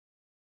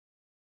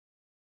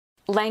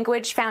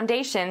Language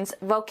Foundations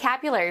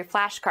Vocabulary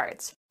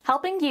Flashcards,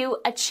 helping you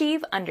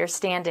achieve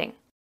understanding.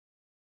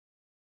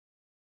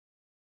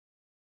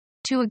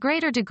 To a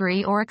greater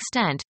degree or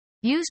extent,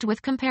 used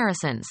with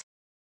comparisons.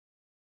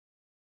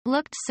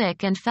 Looked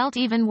sick and felt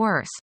even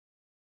worse.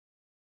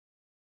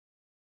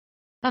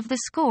 Of the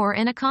score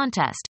in a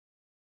contest.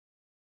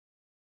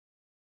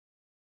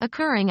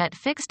 Occurring at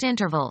fixed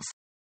intervals.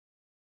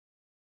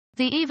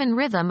 The even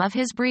rhythm of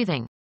his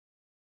breathing.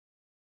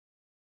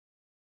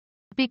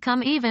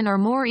 Become even or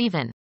more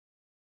even.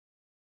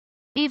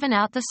 Even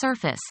out the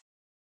surface.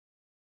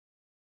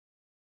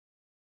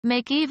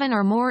 Make even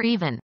or more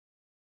even.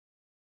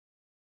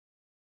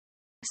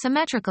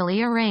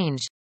 Symmetrically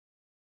arranged.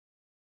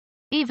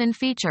 Even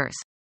features.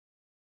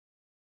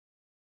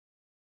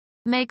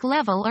 Make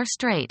level or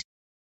straight.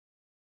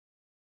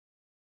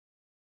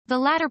 The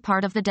latter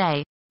part of the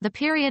day, the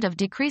period of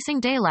decreasing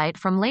daylight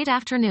from late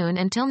afternoon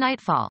until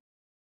nightfall.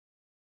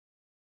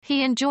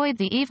 He enjoyed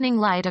the evening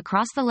light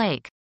across the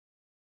lake.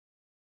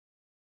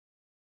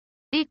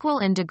 Equal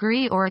in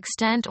degree or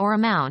extent or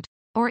amount,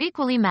 or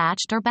equally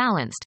matched or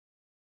balanced.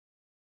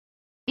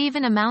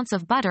 Even amounts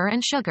of butter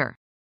and sugar.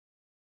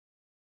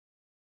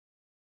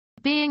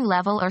 Being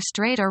level or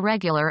straight or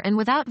regular and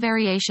without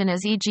variation,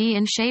 as e.g.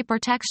 in shape or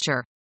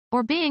texture,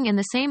 or being in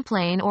the same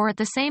plane or at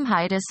the same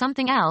height as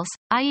something else,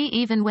 i.e.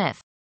 even with.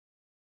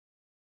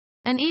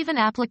 An even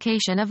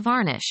application of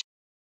varnish.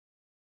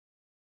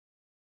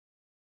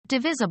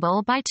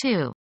 Divisible by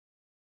 2.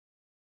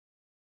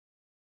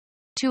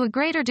 To a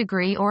greater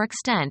degree or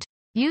extent,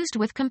 used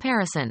with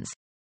comparisons.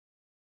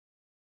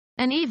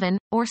 An even,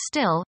 or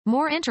still,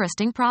 more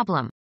interesting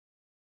problem.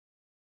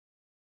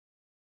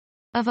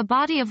 Of a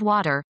body of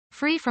water,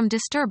 free from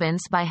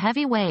disturbance by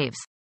heavy waves.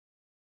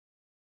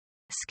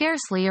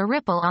 Scarcely a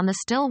ripple on the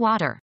still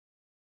water.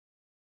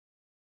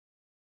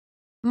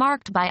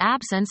 Marked by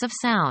absence of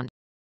sound.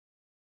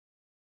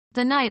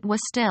 The night was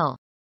still.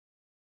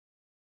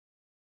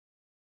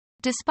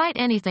 Despite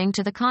anything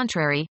to the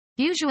contrary,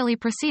 usually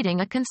preceding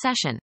a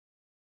concession.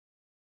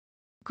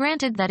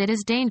 Granted that it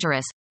is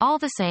dangerous, all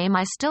the same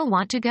I still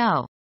want to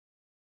go.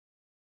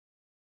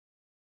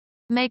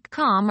 Make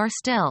calm or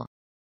still.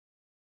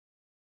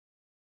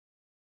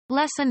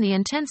 Lessen the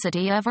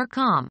intensity of or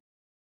calm.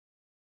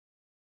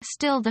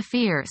 Still the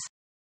fears.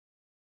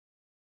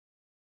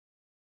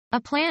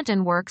 A plant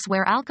and works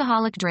where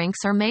alcoholic drinks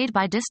are made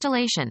by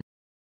distillation.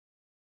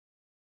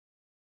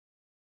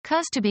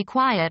 Cause to be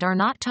quiet or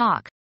not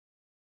talk.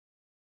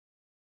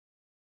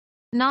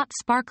 Not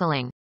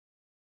sparkling.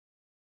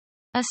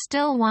 A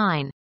still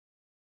wine.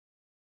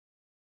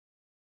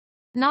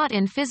 Not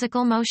in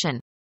physical motion.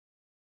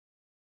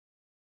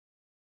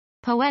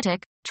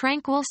 Poetic,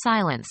 tranquil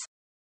silence.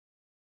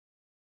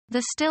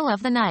 The still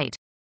of the night.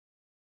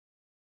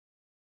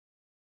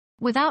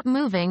 Without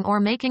moving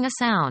or making a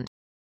sound.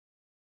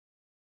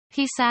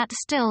 He sat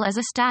still as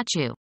a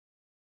statue.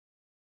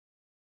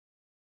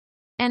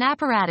 An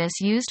apparatus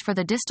used for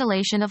the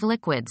distillation of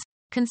liquids.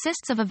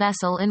 Consists of a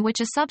vessel in which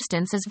a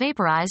substance is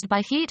vaporized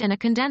by heat and a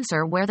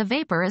condenser where the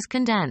vapor is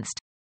condensed.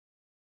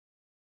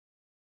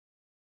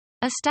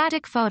 A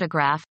static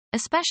photograph,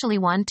 especially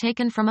one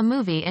taken from a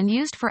movie and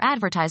used for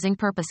advertising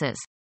purposes.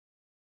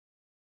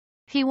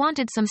 He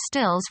wanted some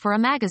stills for a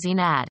magazine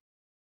ad.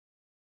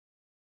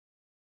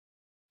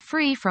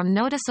 Free from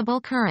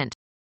noticeable current.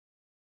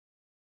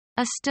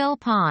 A still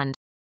pond.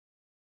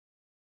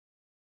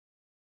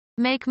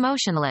 Make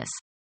motionless.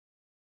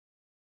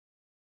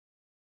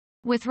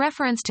 With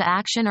reference to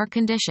action or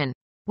condition,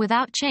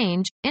 without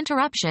change,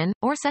 interruption,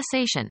 or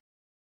cessation.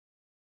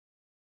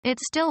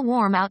 It's still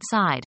warm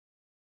outside.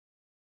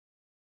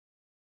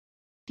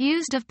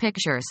 Used of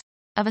pictures.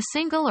 Of a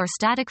single or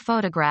static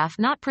photograph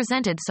not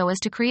presented so as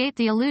to create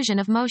the illusion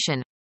of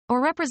motion,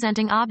 or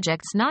representing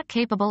objects not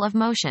capable of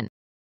motion.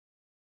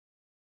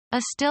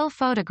 A still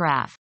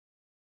photograph.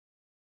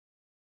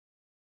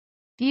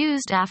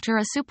 Used after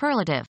a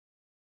superlative.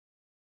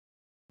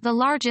 The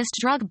largest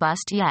drug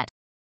bust yet.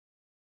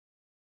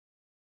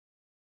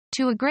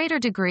 To a greater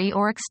degree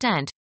or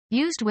extent,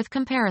 used with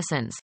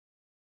comparisons.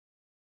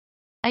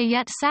 A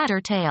yet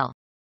sadder tale.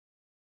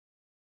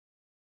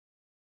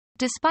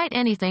 Despite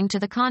anything to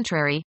the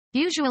contrary,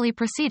 usually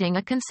preceding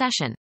a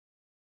concession.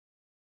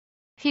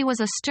 He was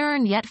a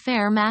stern yet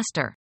fair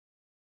master.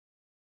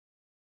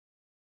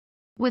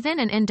 Within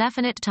an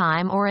indefinite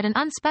time or at an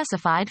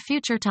unspecified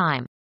future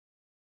time.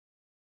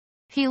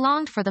 He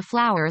longed for the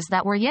flowers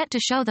that were yet to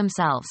show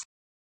themselves.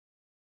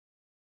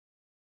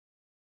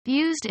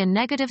 Used in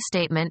negative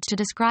statement to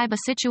describe a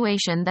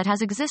situation that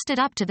has existed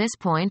up to this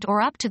point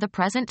or up to the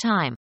present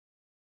time.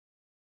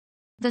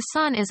 The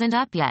sun isn't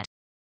up yet.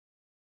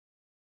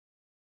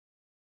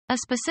 A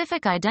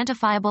specific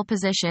identifiable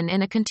position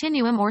in a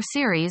continuum or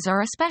series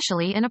or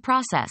especially in a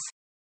process.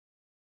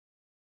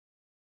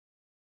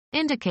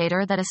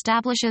 Indicator that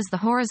establishes the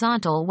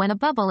horizontal when a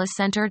bubble is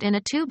centered in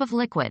a tube of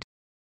liquid.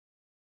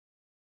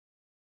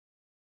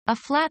 A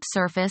flat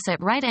surface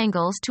at right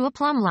angles to a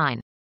plumb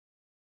line.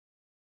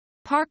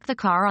 Park the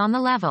car on the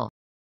level.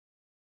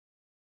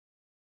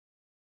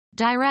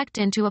 direct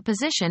into a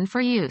position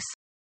for use.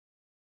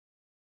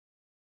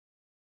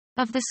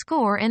 Of the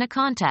score in a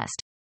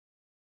contest.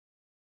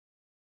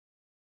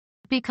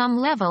 Become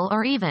level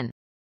or even.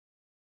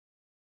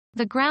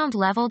 The ground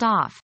leveled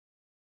off.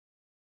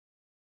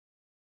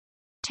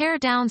 Tear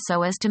down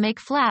so as to make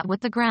flat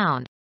with the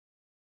ground.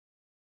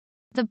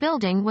 The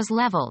building was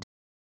leveled.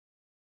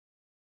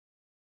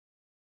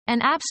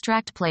 An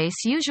abstract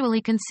place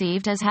usually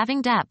conceived as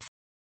having depth.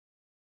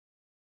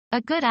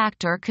 A good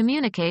actor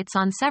communicates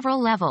on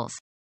several levels.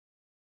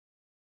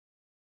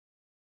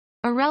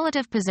 A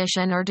relative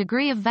position or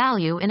degree of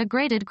value in a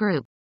graded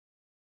group.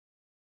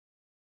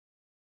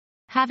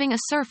 Having a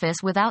surface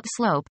without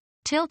slope,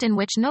 tilt in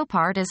which no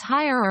part is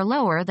higher or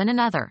lower than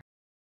another.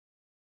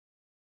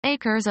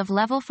 Acres of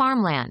level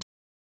farmland.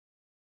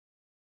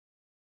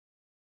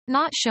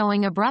 Not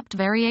showing abrupt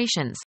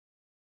variations.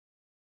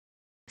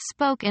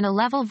 Spoke in a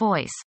level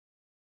voice.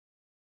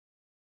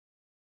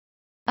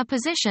 A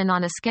position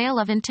on a scale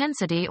of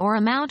intensity or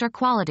amount or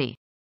quality.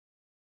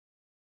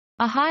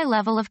 A high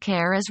level of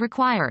care is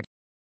required.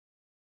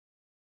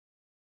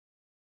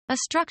 A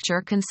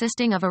structure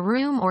consisting of a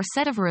room or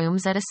set of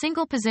rooms at a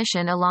single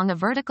position along a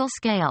vertical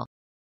scale.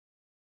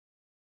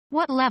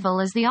 What level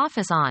is the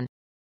office on?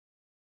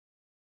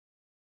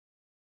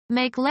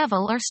 Make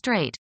level or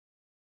straight.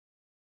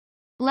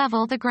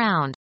 Level the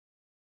ground.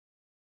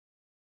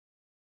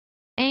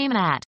 Aim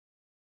at.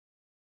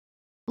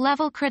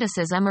 Level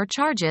criticism or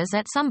charges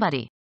at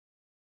somebody.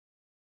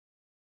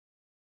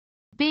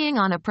 Being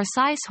on a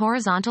precise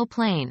horizontal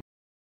plane.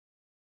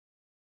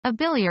 A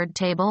billiard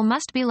table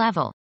must be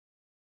level.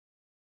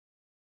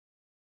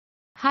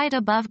 Height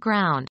above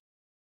ground.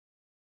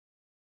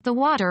 The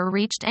water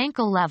reached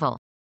ankle level.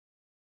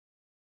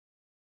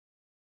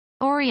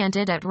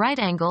 Oriented at right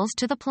angles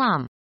to the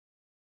plumb.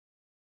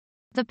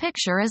 The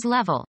picture is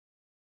level.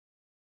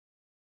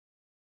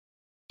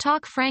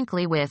 Talk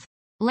frankly with.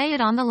 Lay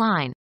it on the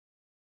line.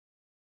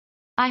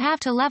 I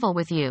have to level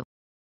with you.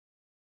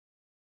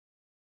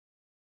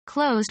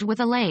 Closed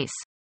with a lace.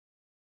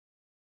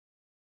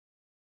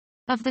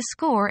 Of the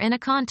score in a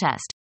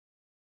contest.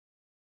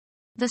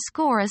 The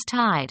score is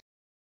tied.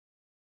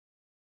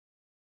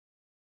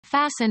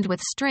 Fastened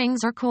with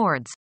strings or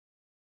cords.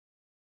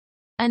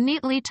 A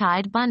neatly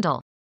tied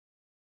bundle.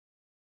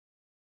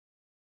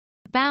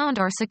 Bound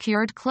or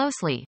secured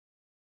closely.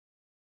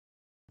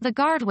 The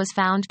guard was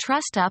found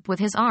trussed up with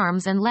his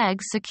arms and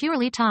legs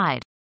securely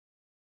tied.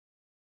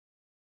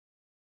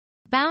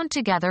 Bound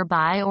together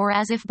by or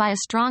as if by a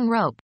strong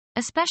rope,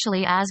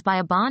 especially as by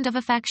a bond of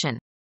affection.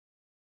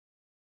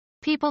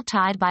 People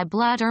tied by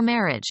blood or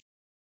marriage.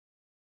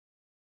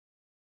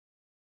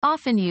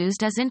 Often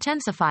used as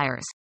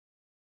intensifiers.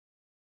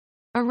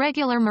 A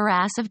regular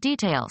morass of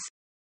details.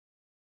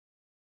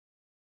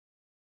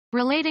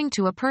 Relating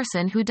to a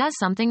person who does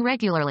something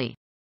regularly.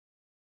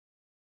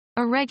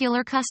 A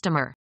regular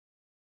customer.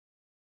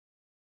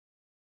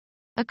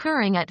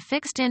 Occurring at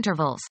fixed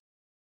intervals.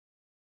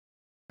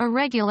 A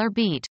regular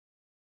beat.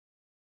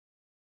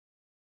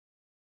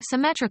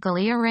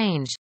 Symmetrically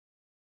arranged.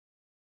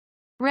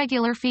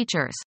 Regular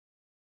features.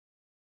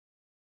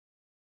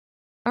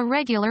 A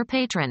regular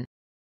patron.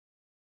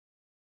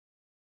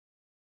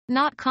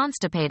 Not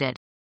constipated.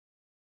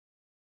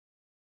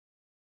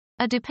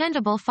 A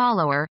dependable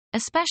follower,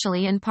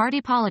 especially in party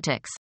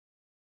politics.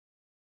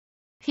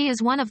 He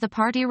is one of the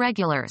party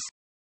regulars.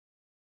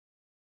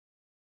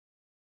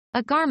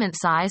 A garment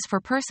size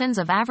for persons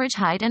of average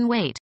height and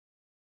weight.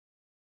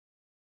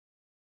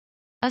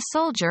 A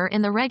soldier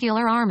in the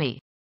regular army.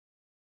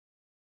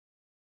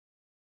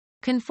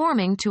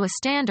 Conforming to a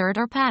standard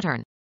or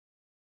pattern.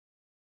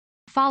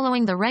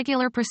 Following the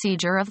regular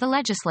procedure of the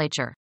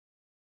legislature.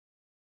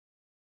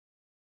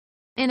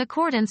 In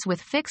accordance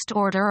with fixed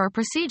order or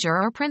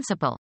procedure or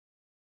principle.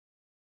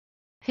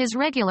 His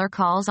regular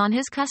calls on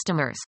his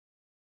customers.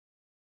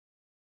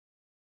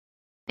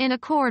 In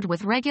accord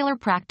with regular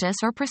practice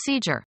or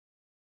procedure.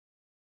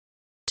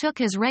 Took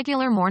his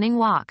regular morning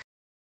walk.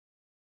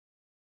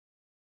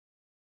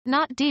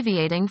 Not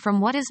deviating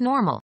from what is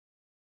normal.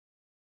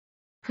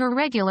 Her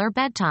regular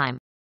bedtime.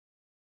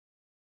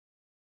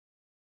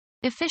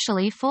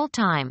 Officially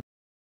full-time.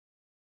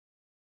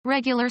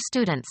 Regular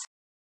students.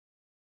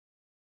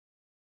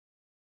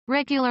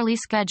 Regularly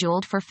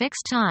scheduled for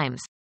fixed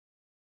times.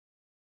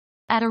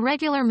 At a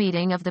regular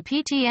meeting of the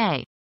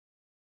PTA.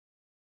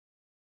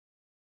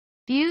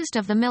 Used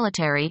of the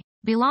military,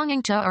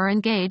 belonging to or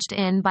engaged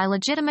in by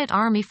legitimate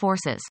army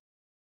forces.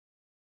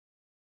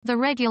 The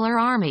regular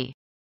army.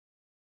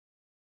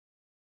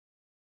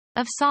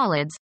 Of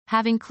solids,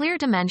 having clear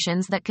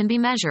dimensions that can be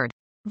measured.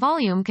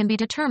 Volume can be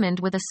determined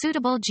with a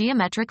suitable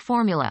geometric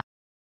formula.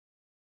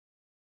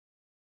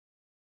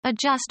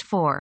 Adjust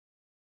for.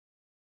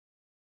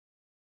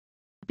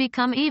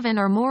 Become even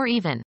or more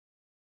even.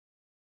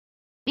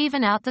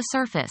 Even out the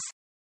surface.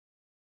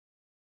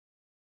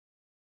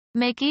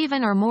 Make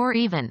even or more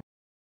even.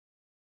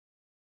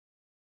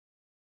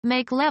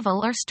 Make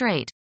level or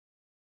straight.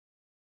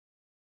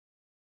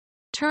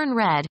 Turn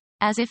red,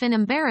 as if in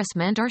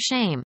embarrassment or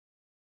shame.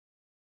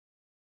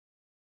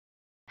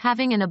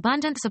 having an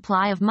abundant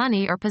supply of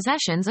money or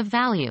possessions of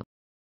value.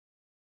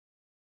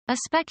 A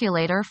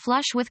speculator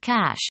flush with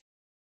cash.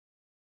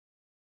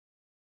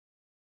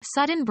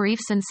 Sudden brief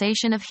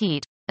sensation of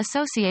heat,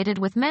 associated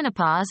with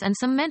menopause and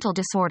some mental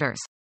disorders.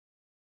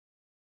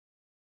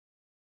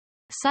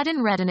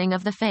 Sudden reddening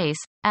of the face,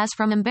 as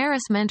from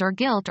embarrassment or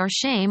guilt or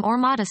shame or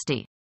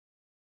modesty.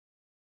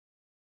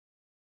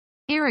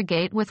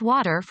 Irrigate with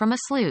water from a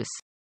sluice.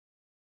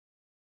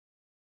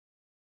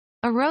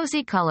 A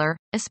rosy color,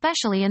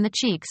 especially in the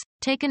cheeks,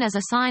 taken as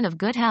a sign of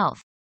good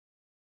health.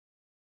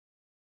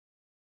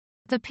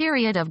 The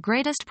period of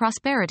greatest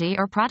prosperity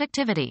or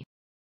productivity.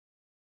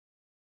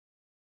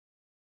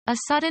 A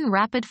sudden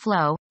rapid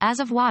flow,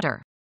 as of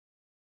water.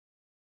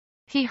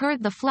 He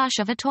heard the flush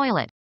of a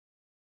toilet.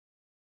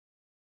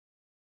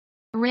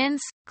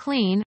 Rinse,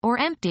 clean, or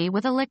empty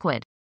with a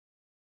liquid.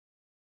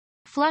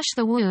 Flush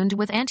the wound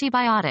with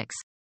antibiotics.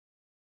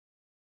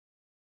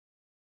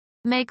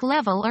 Make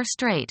level or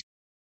straight.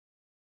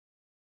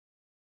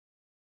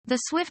 The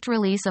swift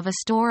release of a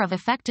store of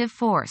effective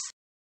force.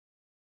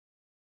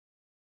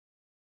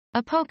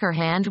 A poker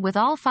hand with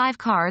all 5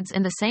 cards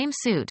in the same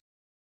suit.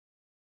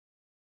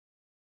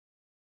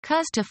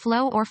 Cause to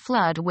flow or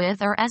flood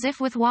with or as if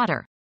with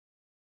water.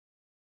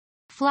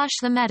 Flush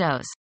the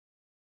meadows.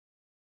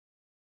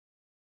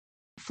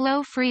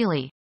 Flow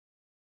freely.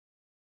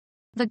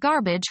 The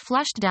garbage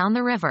flushed down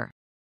the river.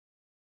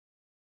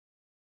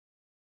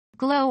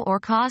 Glow or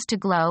cause to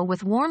glow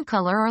with warm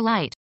color or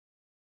light.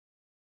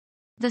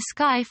 The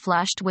sky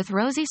flushed with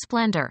rosy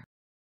splendor.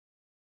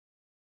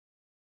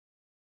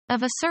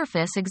 Of a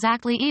surface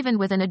exactly even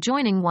with an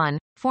adjoining one,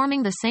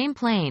 forming the same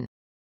plane.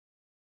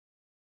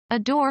 A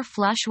door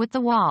flush with the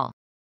wall.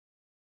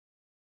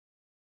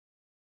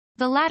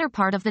 The latter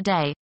part of the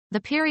day,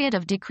 the period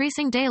of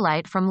decreasing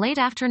daylight from late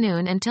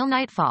afternoon until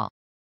nightfall.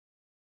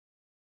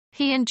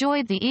 He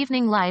enjoyed the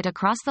evening light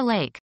across the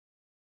lake.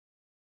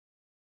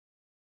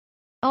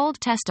 Old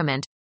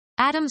Testament.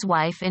 Adam's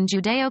wife in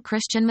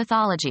Judeo-Christian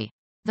mythology.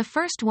 The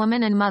first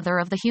woman and mother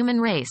of the human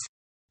race.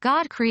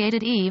 God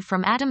created Eve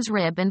from Adam's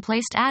rib and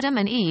placed Adam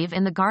and Eve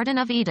in the Garden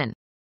of Eden.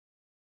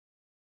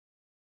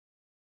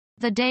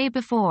 The day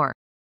before.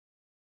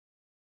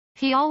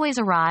 He always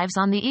arrives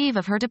on the eve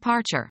of her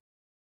departure.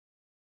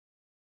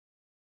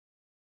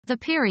 The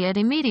period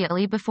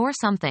immediately before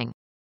something.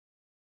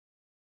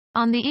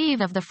 On the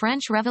eve of the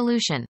French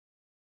Revolution.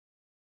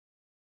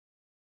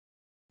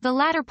 The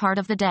latter part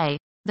of the day,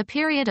 the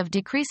period of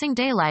decreasing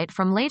daylight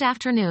from late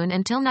afternoon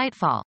until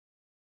nightfall.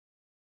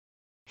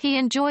 He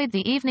enjoyed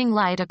the evening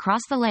light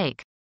across the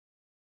lake.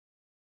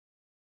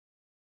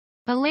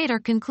 A later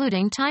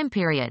concluding time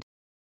period.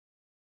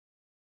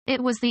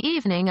 It was the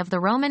evening of the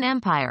Roman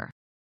Empire.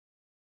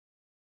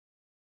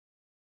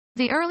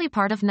 The early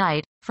part of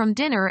night, from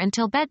dinner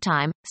until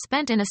bedtime,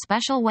 spent in a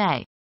special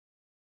way.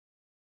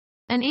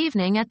 An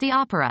evening at the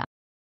opera.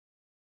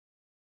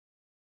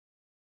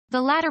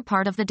 The latter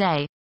part of the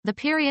day, the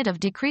period of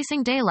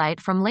decreasing daylight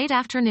from late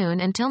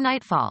afternoon until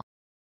nightfall.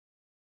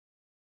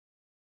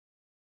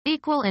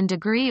 Equal in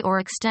degree or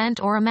extent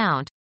or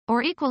amount,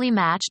 or equally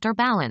matched or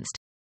balanced.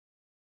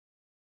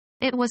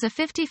 It was a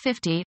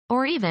 50-50,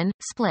 or even,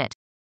 split.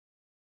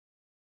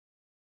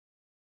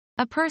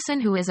 A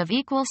person who is of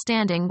equal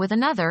standing with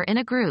another in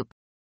a group.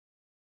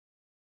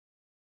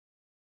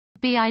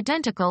 Be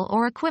identical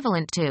or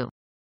equivalent to.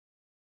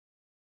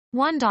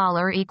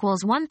 $1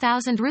 equals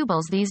 1,000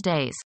 rubles these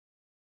days.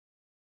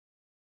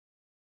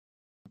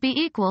 Be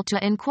equal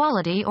to in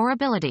quality or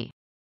ability.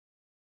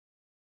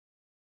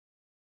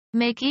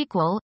 Make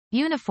equal,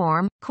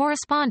 uniform,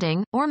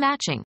 corresponding, or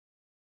matching.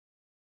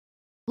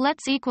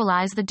 Let's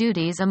equalize the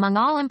duties among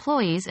all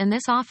employees in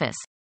this office.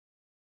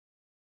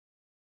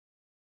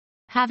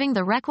 Having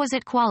the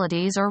requisite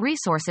qualities or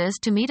resources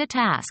to meet a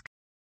task.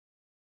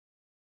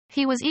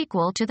 He was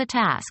equal to the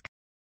task.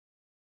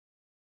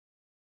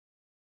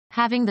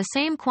 Having the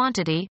same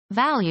quantity,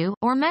 value,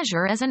 or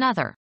measure as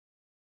another.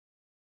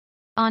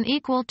 On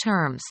equal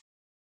terms.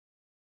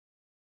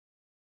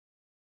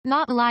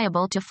 Not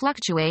liable to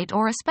fluctuate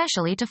or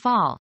especially to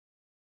fall.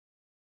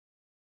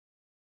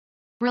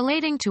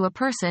 Relating to a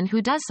person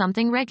who does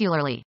something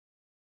regularly.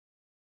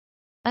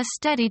 A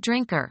steady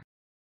drinker.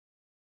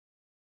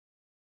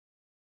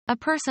 A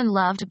person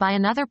loved by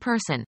another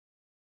person.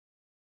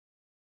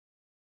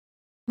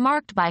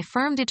 Marked by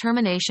firm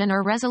determination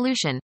or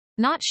resolution,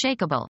 not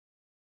shakeable.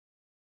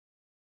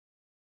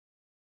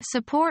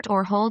 Support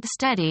or hold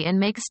steady and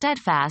make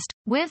steadfast,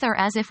 with or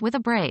as if with a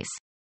brace.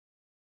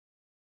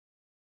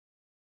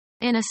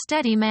 In a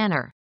steady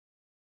manner.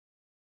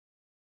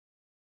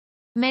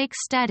 Make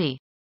steady.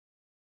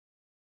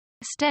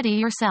 Steady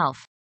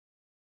yourself.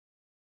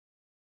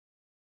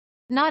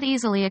 Not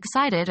easily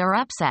excited or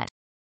upset.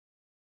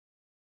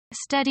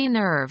 Steady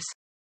nerves.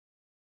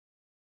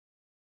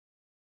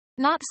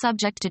 Not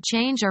subject to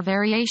change or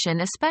variation,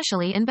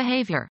 especially in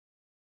behavior.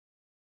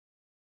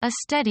 A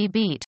steady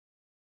beat.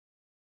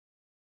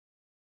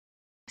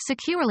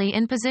 Securely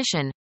in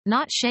position,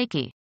 not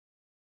shaky.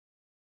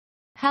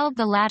 Held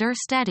the ladder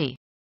steady.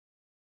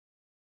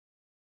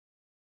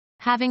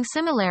 Having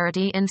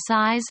similarity in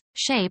size,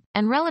 shape,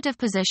 and relative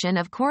position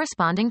of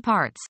corresponding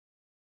parts.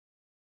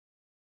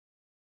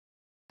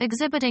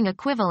 Exhibiting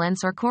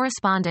equivalence or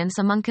correspondence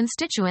among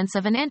constituents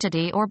of an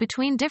entity or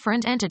between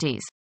different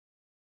entities.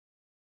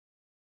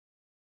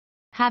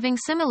 Having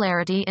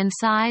similarity in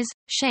size,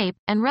 shape,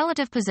 and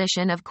relative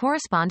position of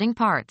corresponding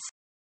parts.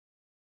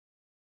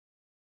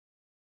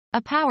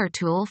 A power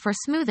tool for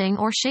smoothing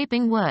or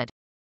shaping wood.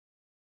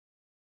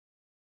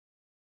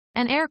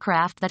 An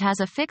aircraft that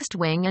has a fixed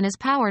wing and is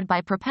powered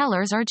by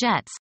propellers or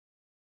jets.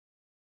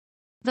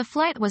 The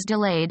flight was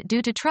delayed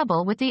due to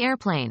trouble with the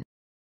airplane.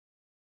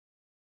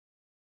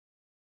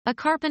 A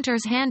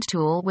carpenter's hand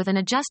tool with an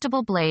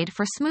adjustable blade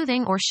for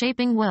smoothing or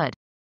shaping wood.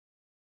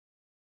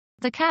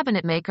 The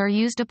cabinetmaker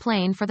used a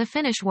plane for the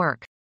finish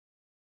work.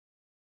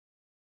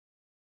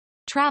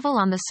 Travel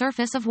on the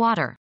surface of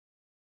water.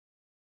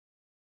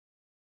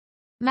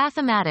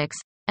 Mathematics,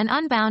 an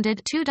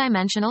unbounded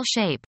two-dimensional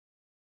shape.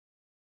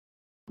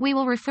 We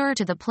will refer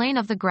to the plane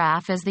of the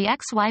graph as the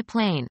xy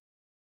plane.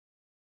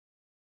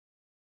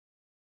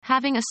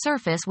 Having a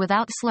surface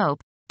without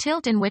slope,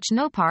 tilt in which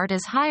no part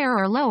is higher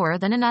or lower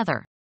than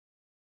another.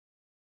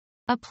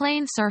 A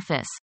plane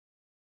surface.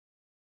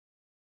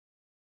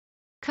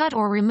 Cut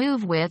or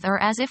remove with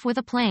or as if with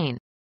a plane.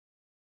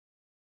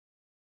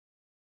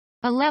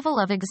 A level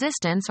of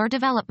existence or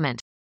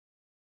development.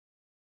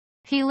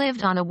 He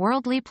lived on a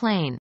worldly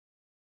plane.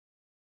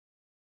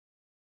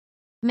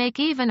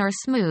 Make even or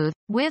smooth,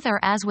 with or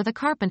as with a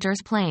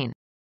carpenter's plane.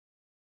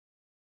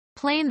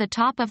 Plane the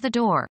top of the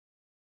door.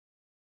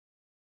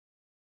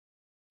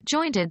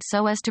 Jointed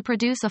so as to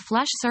produce a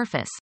flush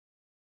surface.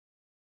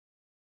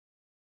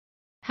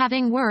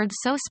 Having words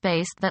so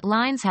spaced that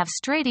lines have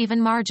straight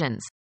even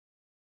margins.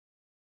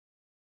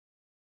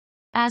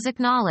 As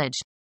acknowledge.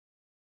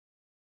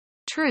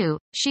 True,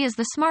 she is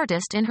the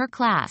smartest in her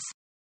class.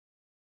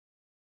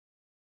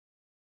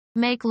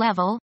 Make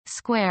level,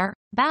 square,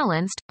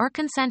 balanced, or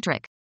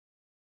concentric.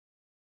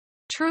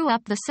 True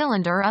up the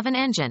cylinder of an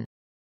engine.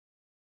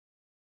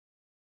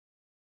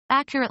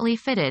 Accurately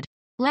fitted.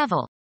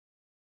 Level.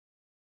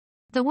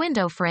 The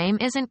window frame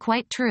isn't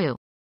quite true.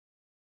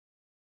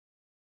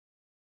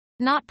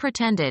 Not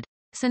pretended.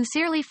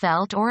 Sincerely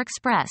felt or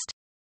expressed.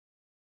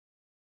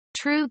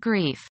 True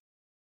grief.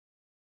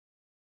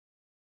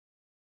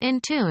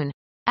 In tune.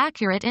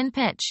 Accurate in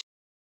pitch.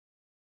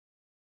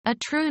 A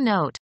true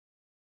note.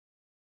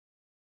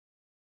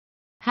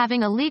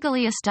 Having a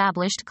legally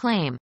established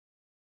claim.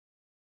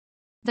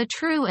 The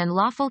true and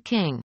lawful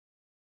king.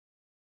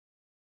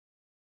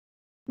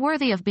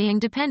 Worthy of being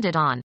depended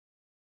on.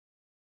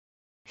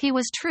 He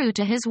was true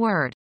to his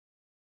word.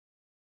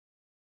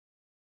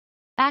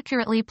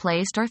 Accurately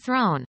placed or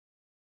thrown.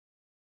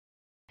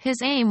 His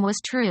aim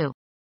was true.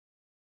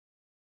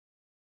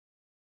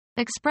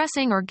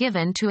 Expressing or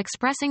given to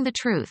expressing the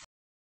truth.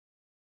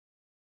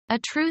 A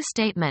true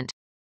statement.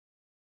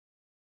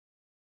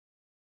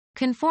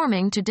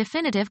 Conforming to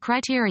definitive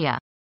criteria.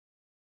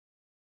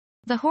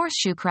 The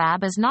horseshoe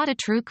crab is not a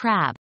true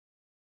crab.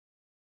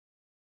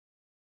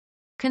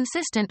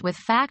 Consistent with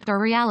fact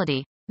or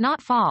reality,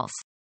 not false.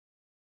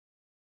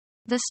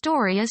 The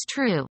story is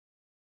true.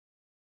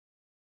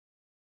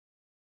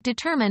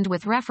 Determined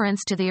with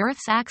reference to the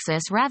Earth's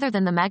axis rather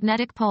than the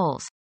magnetic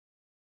poles.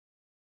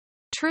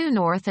 True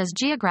north as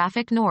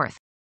geographic north.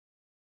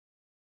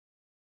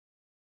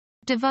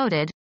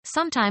 Devoted,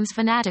 sometimes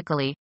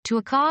fanatically, to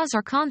a cause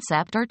or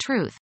concept or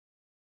truth.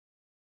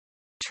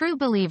 True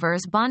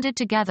believers bonded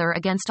together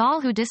against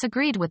all who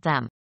disagreed with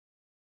them.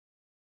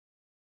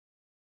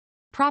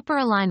 Proper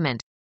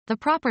alignment. The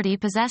property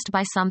possessed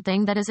by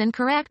something that is in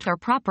correct or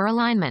proper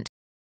alignment.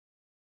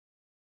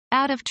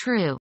 Out of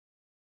true.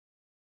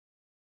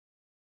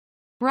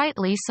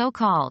 Rightly so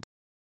called.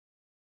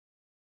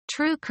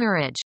 True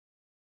courage.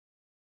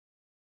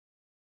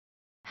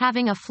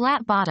 Having a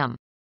flat bottom.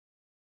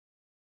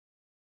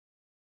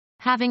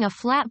 Having a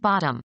flat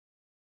bottom.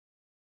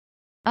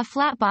 A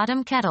flat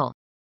bottom kettle.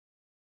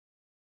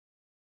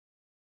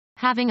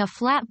 Having a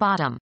flat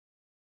bottom.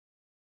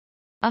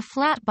 A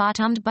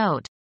flat-bottomed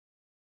boat.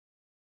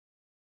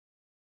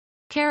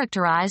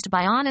 Characterized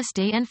by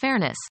honesty and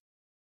fairness.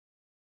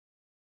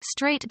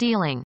 Straight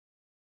dealing.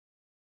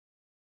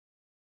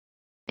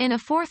 In a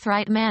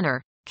forthright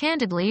manner,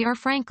 candidly or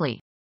frankly.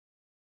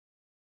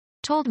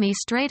 Told me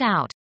straight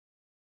out.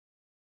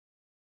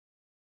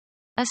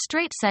 A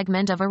straight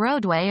segment of a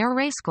roadway or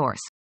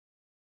racecourse.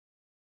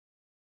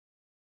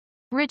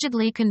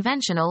 Rigidly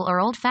conventional or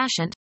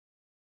old-fashioned.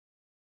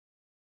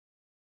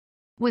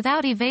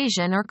 Without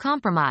evasion or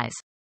compromise.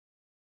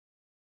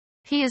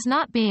 He is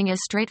not being as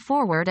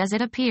straightforward as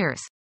it appears.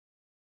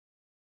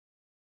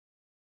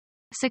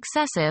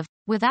 Successive,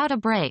 without a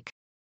break.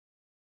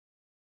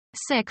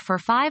 Sick for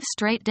 5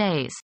 straight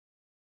days.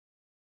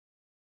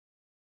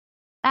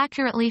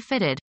 Accurately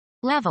fitted.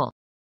 Level.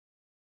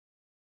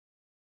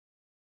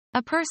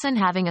 A person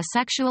having a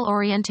sexual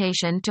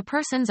orientation to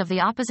persons of the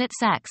opposite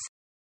sex.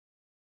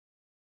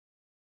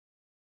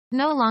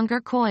 No longer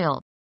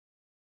coiled.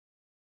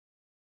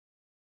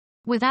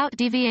 Without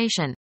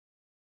deviation.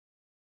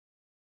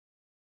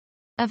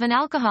 Of an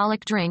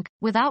alcoholic drink,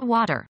 without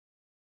water.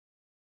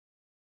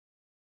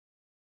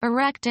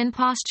 Erect in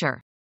posture.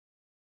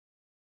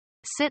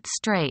 Sit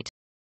straight.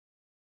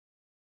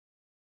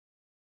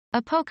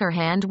 A poker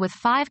hand with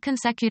 5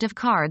 consecutive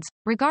cards,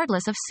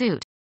 regardless of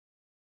suit.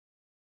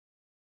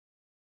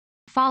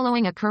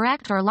 Following a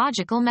correct or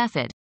logical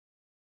method.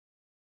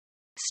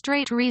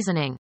 Straight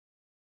reasoning.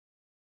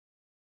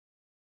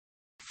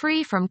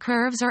 Free from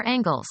curves or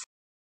angles.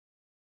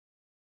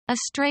 A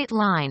straight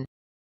line.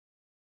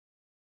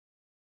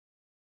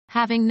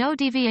 Having no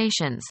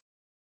deviations.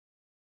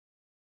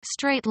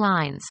 Straight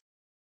lines.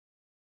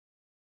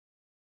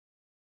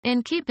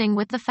 In keeping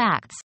with the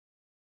facts.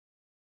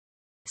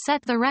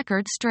 Set the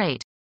record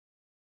straight.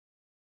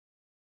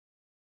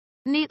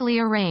 Neatly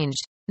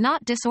arranged,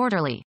 not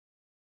disorderly.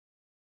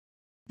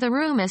 The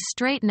room is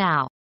straight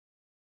now.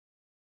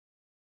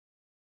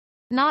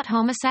 Not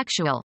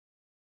homosexual.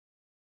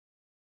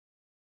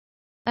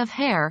 Of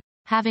hair,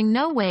 having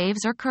no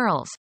waves or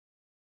curls.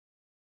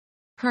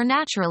 Her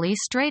naturally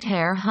straight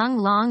hair hung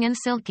long and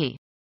silky.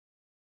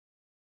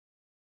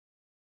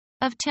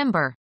 Of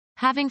timber,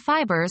 having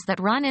fibers that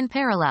run in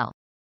parallel.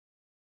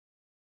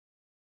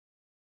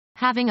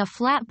 Having a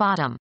flat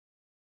bottom.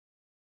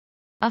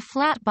 A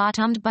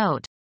flat-bottomed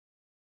boat.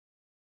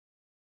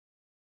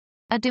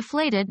 A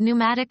deflated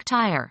pneumatic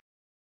tire.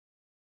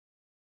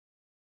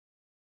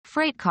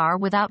 Freight car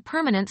without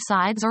permanent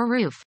sides or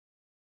roof.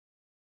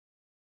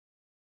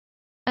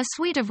 A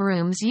suite of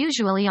rooms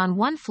usually on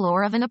one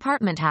floor of an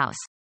apartment house.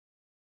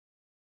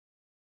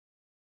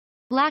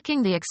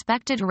 Lacking the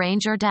expected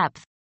range or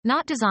depth.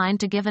 Not designed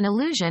to give an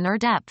illusion or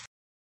depth.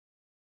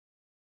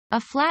 A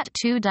flat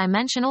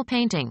 2-dimensional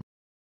painting.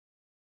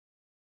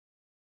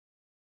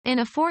 In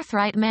a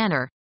forthright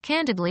manner,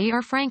 candidly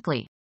or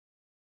frankly.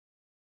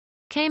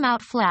 Came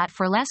out flat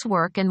for less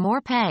work and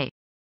more pay.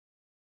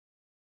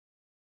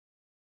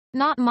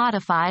 Not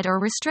modified or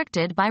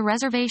restricted by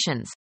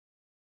reservations.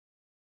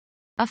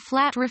 A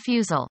flat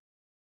refusal.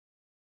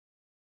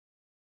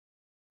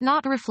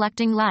 Not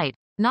reflecting light,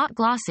 not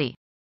glossy.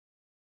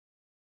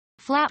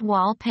 Flat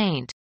wall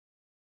paint.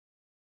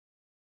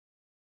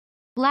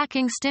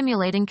 Lacking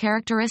stimulating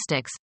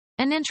characteristics,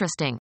 and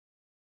interesting.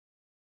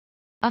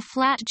 A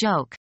flat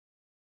joke.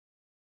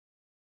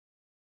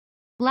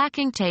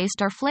 Lacking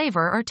taste or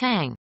flavor or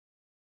tang.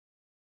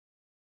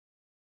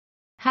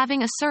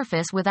 Having a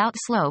surface without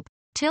slope,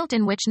 tilt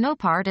in which no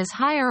part is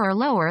higher or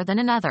lower than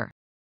another.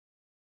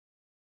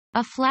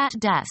 A flat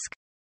desk.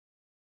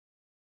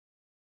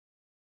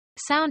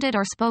 Sounded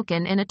or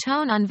spoken in a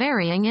tone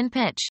unvarying in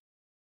pitch.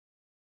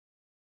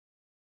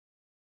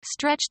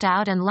 Stretched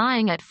out and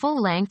lying at full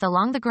length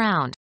along the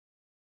ground.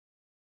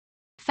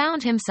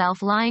 Found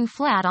himself lying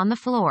flat on the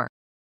floor.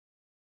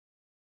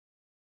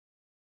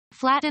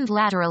 Flattened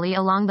laterally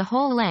along the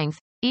whole length,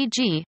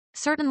 e.g.,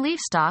 certain leaf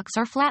stalks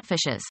or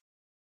flatfishes.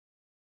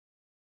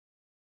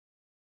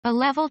 A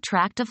level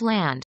tract of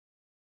land.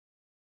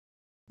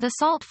 The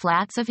salt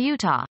flats of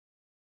Utah.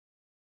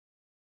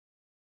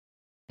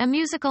 A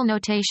musical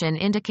notation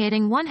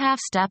indicating 1/2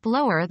 step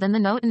lower than the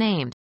note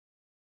named.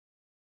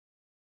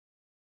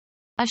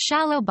 A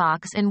shallow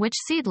box in which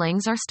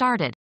seedlings are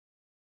started.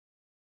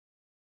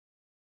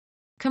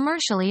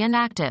 Commercially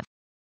inactive.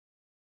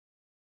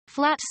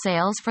 Flat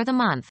sales for the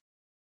month.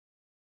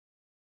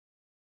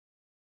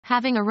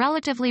 Having a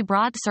relatively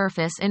broad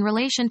surface in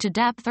relation to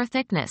depth or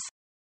thickness.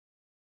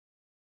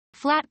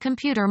 Flat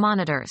computer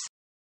monitors.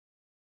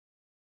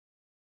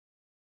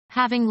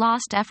 Having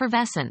lost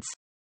effervescence.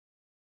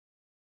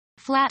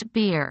 Flat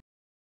beer.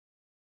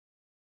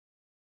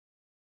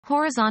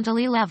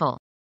 Horizontally level.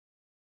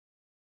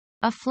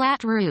 A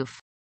flat roof.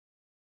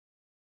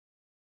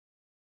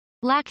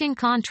 Lacking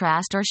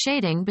contrast or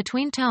shading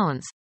between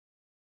tones.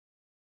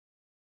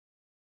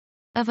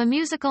 Of a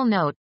musical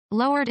note,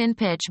 lowered in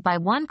pitch by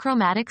 1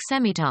 chromatic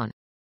semitone.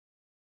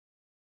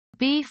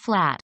 B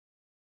flat.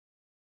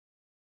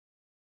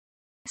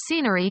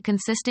 Scenery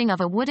consisting of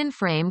a wooden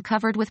frame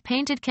covered with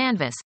painted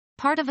canvas,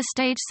 part of a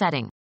stage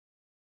setting.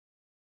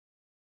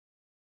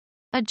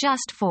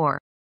 Adjust for.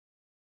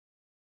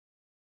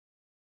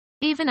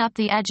 Even up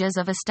the edges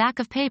of a stack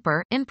of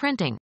paper, in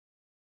printing.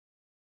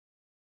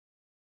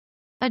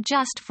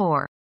 Adjust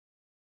for.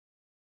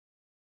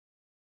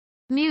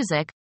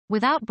 Music,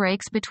 without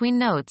breaks between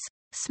notes,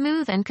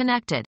 smooth and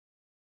connected.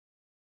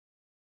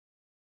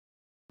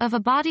 Of a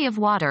body of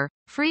water,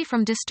 free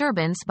from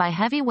disturbance by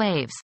heavy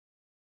waves.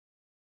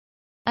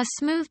 A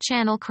smooth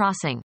channel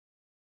crossing.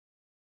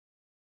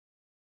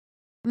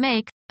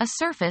 Make, a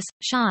surface,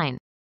 shine.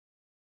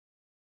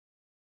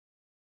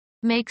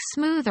 Make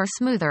smooth or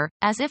smoother,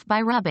 as if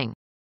by rubbing.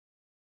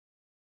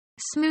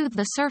 Smooth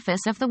the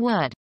surface of the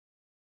wood.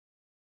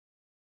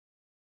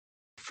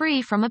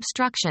 Free from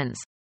obstructions.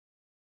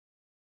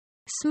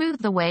 Smooth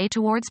the way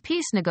towards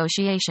peace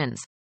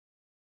negotiations.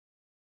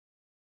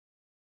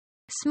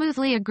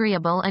 Smoothly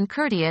agreeable and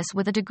courteous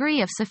with a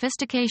degree of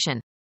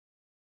sophistication.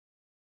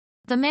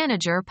 The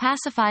manager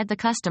pacified the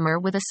customer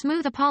with a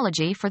smooth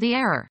apology for the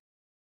error.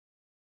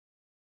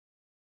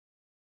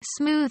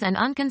 Smooth and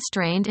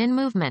unconstrained in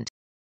movement.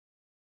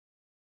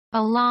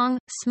 A long,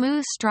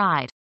 smooth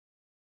stride.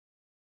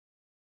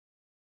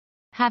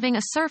 Having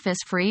a surface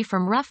free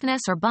from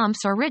roughness or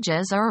bumps or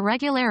ridges or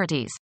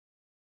irregularities.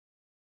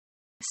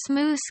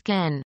 Smooth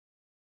skin.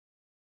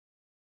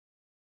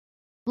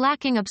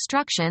 Lacking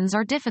obstructions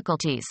or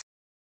difficulties.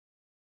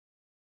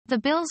 The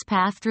bill's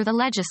path through the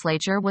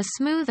legislature was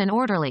smooth and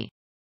orderly.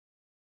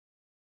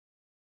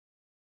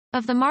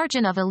 Of the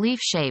margin of a leaf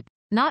shape,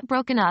 not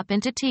broken up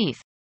into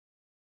teeth.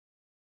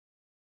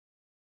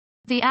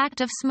 The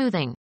act of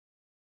smoothing.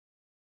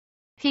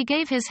 He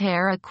gave his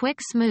hair a quick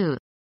smooth.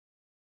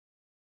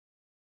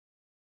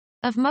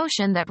 Of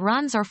motion that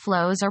runs or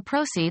flows or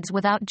proceeds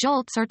without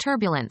jolts or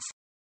turbulence.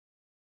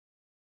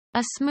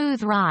 A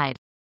smooth ride.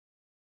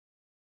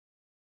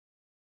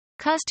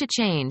 Cause to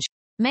change,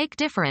 make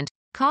different,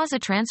 cause a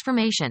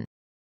transformation.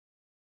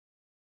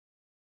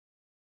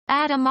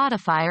 Add a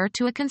modifier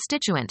to a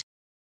constituent.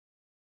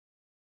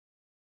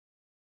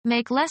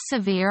 Make less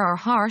severe or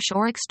harsh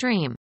or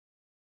extreme.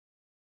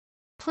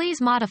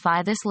 Please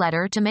modify this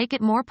letter to make it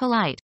more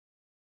polite.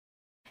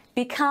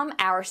 Become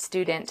our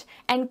student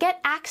and get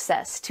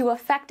access to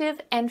effective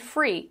and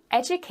free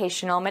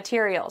educational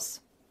materials.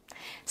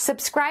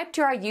 Subscribe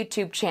to our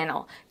YouTube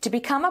channel to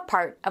become a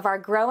part of our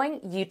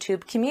growing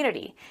YouTube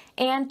community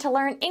and to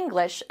learn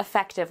English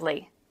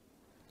effectively.